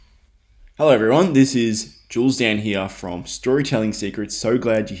Hello everyone, this is Jules Dan here from Storytelling Secrets. So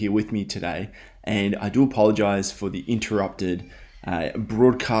glad you're here with me today, and I do apologize for the interrupted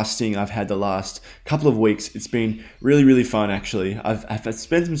broadcasting I've had the last couple of weeks. It's been really fun actually. I've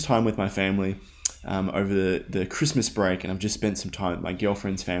spent some time with my family over the Christmas break, and I've just spent some time with my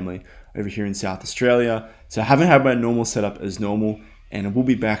girlfriend's family over here in South Australia. So I haven't had my normal setup as normal, and we'll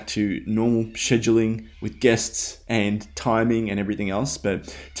be back to normal scheduling with guests and timing and everything else.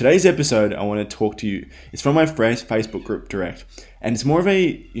 But today's episode, I want to talk to you. It's from my Facebook group direct, and it's more of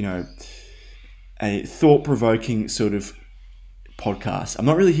a thought-provoking sort of podcast. I'm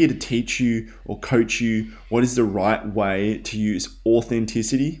not really here to teach you or coach you what is the right way to use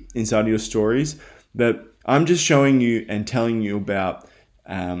authenticity inside of your stories, but I'm just showing you and telling you about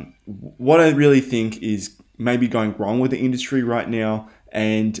what I really think is maybe going wrong with the industry right now,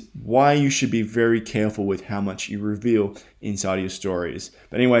 and why you should be very careful with how much you reveal inside of your stories.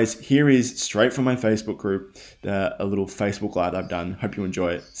 But anyways, here is straight from my Facebook group, a little Facebook Live I've done. Hope you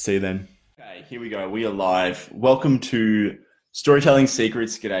enjoy it. See you then. Okay, here we go. We are live. Welcome to Storytelling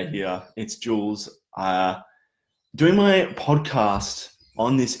Secrets. G'day here. It's Jules. Doing my podcast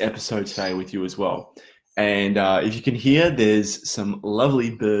on this episode today with you as well. And if you can hear, there's some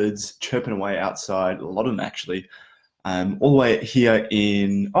lovely birds chirping away outside, a lot of them actually, all the way here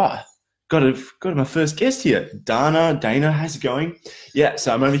in, got my first guest here, Dana, how's it going? Yeah,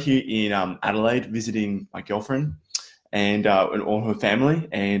 so I'm over here in Adelaide visiting my girlfriend and all her family.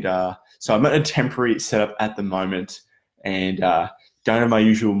 And so I'm at a temporary setup at the moment, and don't have my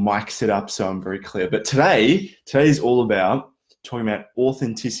usual mic set up, so I'm very clear. But today is all about talking about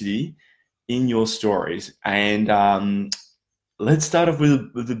authenticity in your stories. And let's start off with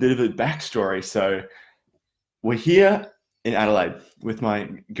a bit of a backstory. So we're here in Adelaide with my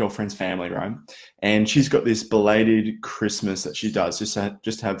girlfriend's family, right? And she's got this belated Christmas that she does just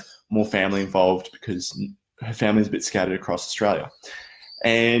to have more family involved, because her family's a bit scattered across Australia.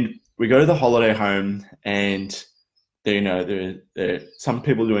 And we go to the holiday home, and there are some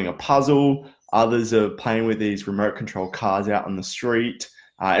people doing a puzzle, others are playing with these remote control cars out on the street.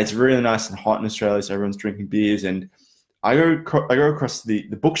 It's really nice and hot in Australia, so everyone's drinking beers. And I go across the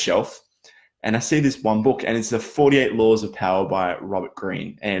bookshelf, and I see this one book, and it's The 48 Laws of Power by Robert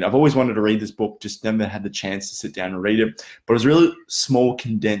Greene. And I've always wanted to read this book, just never had the chance to sit down and read it. But it was a really small,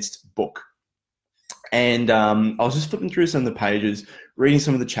 condensed book. And I was just flipping through some of the pages, reading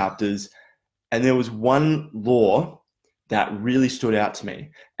some of the chapters, and there was one law that really stood out to me.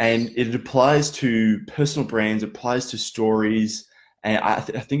 And it applies to personal brands, it applies to stories, and I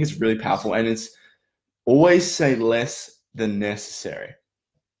think it's really powerful. And it's always say less than necessary.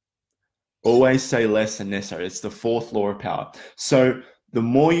 Always say less than necessary. It's the fourth law of power. So the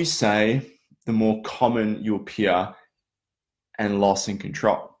more you say, the more common you appear and loss in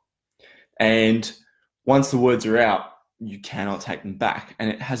control. And once the words are out, you cannot take them back. And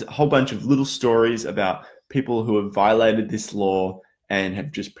it has a whole bunch of little stories about people who have violated this law and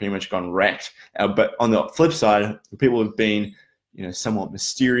have just pretty much gone wrecked. But on the flip side, people have been somewhat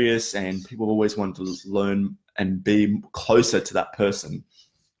mysterious, and people always want to learn and be closer to that person.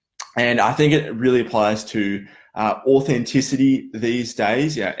 And I think it really applies to authenticity these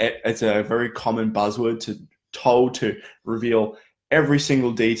days. Yeah, it's a very common buzzword to reveal every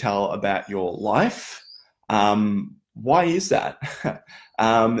single detail about your life. Why is that?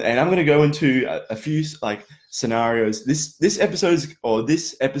 And I'm going to go into a few scenarios. This Facebook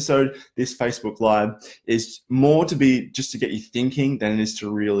Live is more to be just to get you thinking than it is to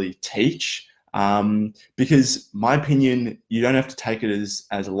really teach. Because my opinion, you don't have to take it as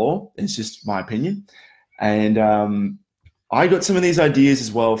a law. It's just my opinion. And I got some of these ideas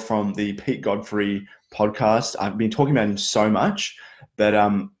as well from the Pete Godfrey podcast. I've been talking about him so much, but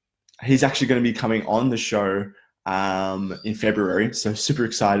he's actually going to be coming on the show in February. So super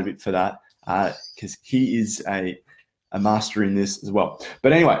excited for that, because he is a master in this as well.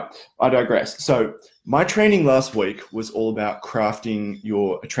 But anyway, I digress. So my training last week was all about crafting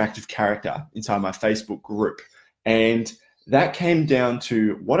your attractive character inside my Facebook group. And that came down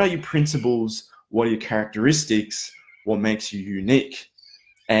to, what are your principles? What are your characteristics? What makes you unique?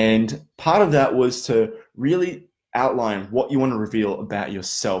 And part of that was to really outline what you want to reveal about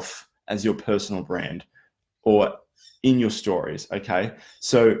yourself as your personal brand or in your stories, okay?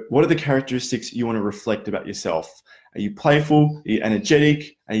 So what are the characteristics you want to reflect about yourself? Are you playful? Are you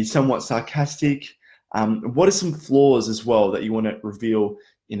energetic? Are you somewhat sarcastic? What are some flaws as well that you want to reveal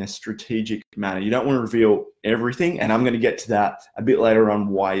in a strategic manner? You don't want to reveal everything, and I'm going to get to that a bit later on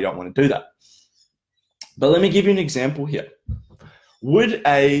why you don't want to do that. But let me give you an example here. Would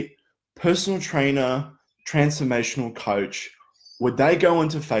a personal trainer, transformational coach, would they go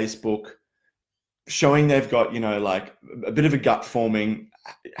onto Facebook showing they've got, like a bit of a gut forming,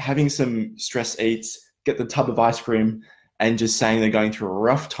 having some stress eats, get the tub of ice cream, and just saying they're going through a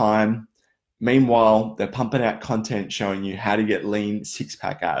rough time. Meanwhile, they're pumping out content showing you how to get lean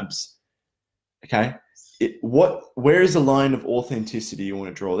six-pack abs. Okay? Where is the line of authenticity you want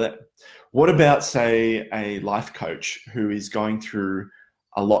to draw there? What about, say, a life coach who is going through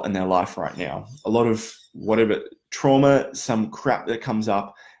a lot in their life right now? A lot of whatever trauma, some crap that comes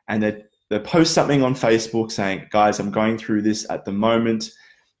up, and they post something on Facebook saying, guys, I'm going through this at the moment.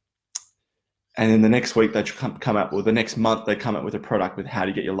 And then the next week they come up, or the next month they come up with a product with how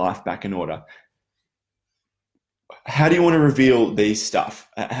to get your life back in order. How do you want to reveal these stuff?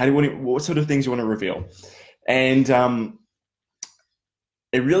 What sort of things you want to reveal? And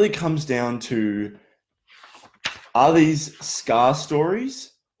it really comes down to, are these scar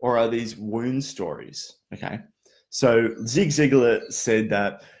stories or are these wound stories? Okay. So Zig Ziglar said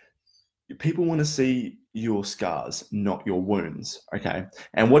that people want to see your scars, not your wounds. Okay.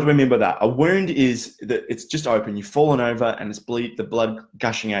 And what do I mean by that? A wound is that it's just open, you've fallen over and it's the blood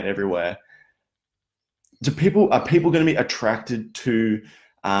gushing out everywhere. Are people going to be attracted to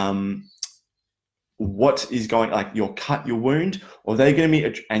what is going, like your cut, your wound, or are they going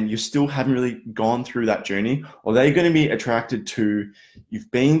to be, and you still haven't really gone through that journey, or are they going to be attracted to, you've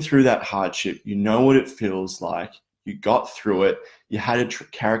been through that hardship, you know what it feels like, you got through it, you had a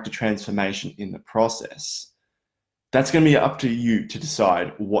character transformation in the process? That's going to be up to you to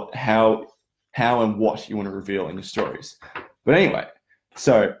decide how and what you want to reveal in your stories. But anyway,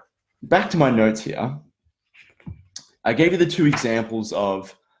 so back to my notes here. I gave you the two examples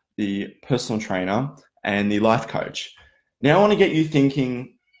of the personal trainer and the life coach. Now I want to get you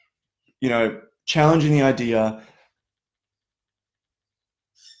thinking, challenging the idea,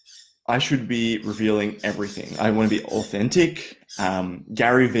 I should be revealing everything. I want to be authentic.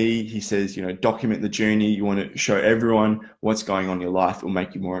 Gary Vee, he says, document the journey. You want to show everyone what's going on in your life. It will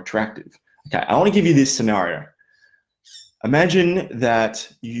make you more attractive. Okay, I want to give you this scenario. Imagine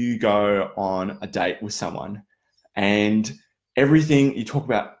that you go on a date with someone and everything, you talk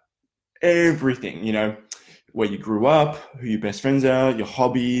about everything, where you grew up, who your best friends are, your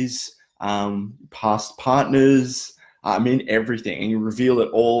hobbies, past partners, everything. And you reveal it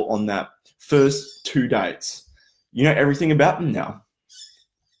all on that first 2 dates. You know everything about them now.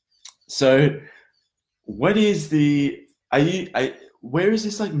 So what is where is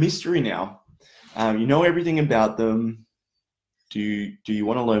this like mystery now? You know everything about them. Do you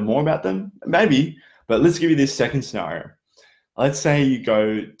want to learn more about them? Maybe, but let's give you this second scenario. Let's say you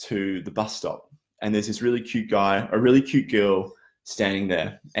go to the bus stop and there's this really cute guy, a really cute girl standing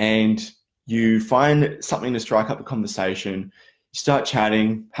there, and you find something to strike up a conversation. You start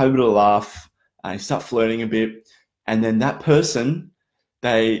chatting, have a bit of a laugh, you start flirting a bit, and then that person,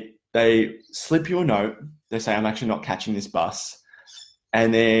 they slip you a note. They say, I'm actually not catching this bus.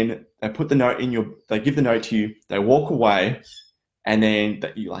 And then they put the note they give the note to you, they walk away, and then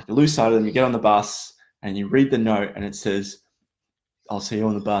you lose sight of them, you get on the bus and you read the note and it says, I'll see you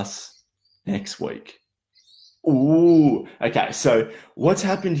on the bus next week. Ooh, okay. So what's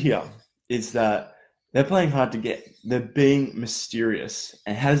happened here is that they're playing hard to get. They're being mysterious.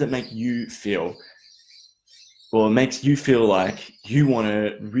 And how does it make you feel? Well, it makes you feel like you want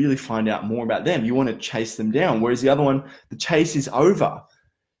to really find out more about them. You want to chase them down. Whereas the other one, the chase is over.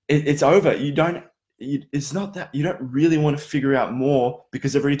 It's over. It's not that you don't really want to figure out more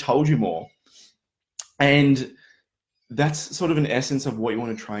because they've already told you more. And that's sort of an essence of what you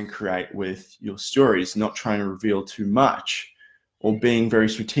want to try and create with your stories, not trying to reveal too much or being very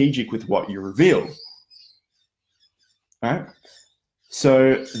strategic with what you reveal. All right?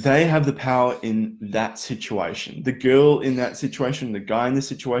 So they have the power in that situation. The girl in that situation, the guy in the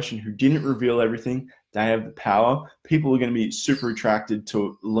situation who didn't reveal everything, they have the power. People are going to be super attracted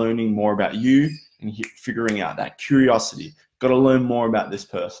to learning more about you and figuring out that curiosity. Got to learn more about this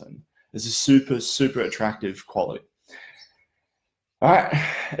person. It's a super, super attractive quality. All right,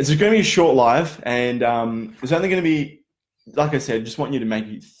 it's going to be a short live, and it's only going to be, like I said, just want you to make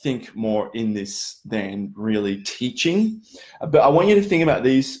you think more in this than really teaching. But I want you to think about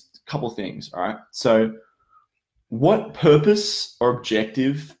these couple things, all right? So what purpose or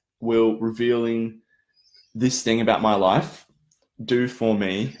objective will revealing this thing about my life do for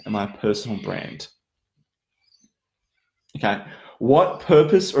me and my personal brand? Okay, what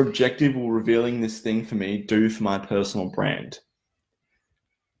purpose or objective will revealing this thing for me do for my personal brand?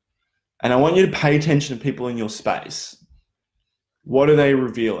 And I want you to pay attention to people in your space. What are they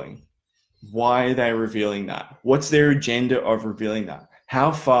revealing? Why are they revealing that? What's their agenda of revealing that?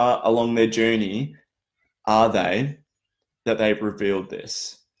 How far along their journey are they that they've revealed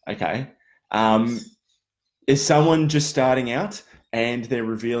this? Okay. Is someone just starting out and they're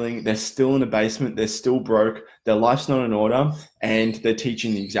revealing they're still in a basement, they're still broke, their life's not in order, and they're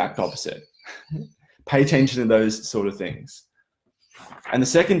teaching the exact opposite? Pay attention to those sort of things. And the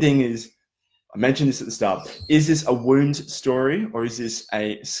second thing is, I mentioned this at the start, is this a wound story or is this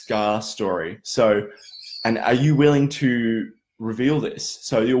a scar story? So, and are you willing to reveal this?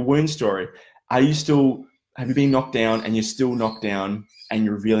 So your wound story, have you been knocked down and you're still knocked down and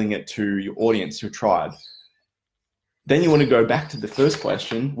you're revealing it to your audience, your tribe? Then you want to go back to the first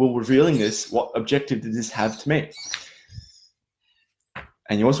question, well, revealing this, what objective did this have to me?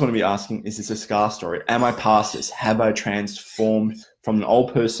 And you also want to be asking, is this a scar story? Am I past this? Have I transformed from an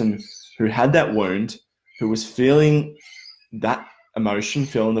old person who had that wound, who was feeling that emotion,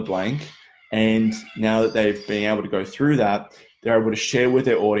 fill in the blank, and now that they've been able to go through that, they're able to share with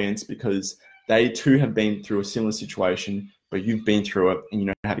their audience because they too have been through a similar situation, but you've been through it and you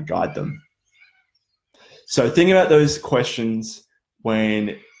know how to guide them. So think about those questions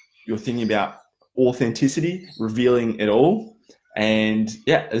when you're thinking about authenticity, revealing it all. And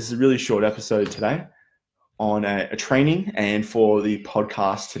yeah, this is a really short episode today on a training and for the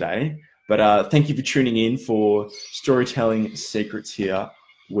podcast today. But thank you for tuning in for Storytelling Secrets here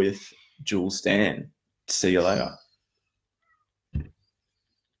with Jules Stan. See you later.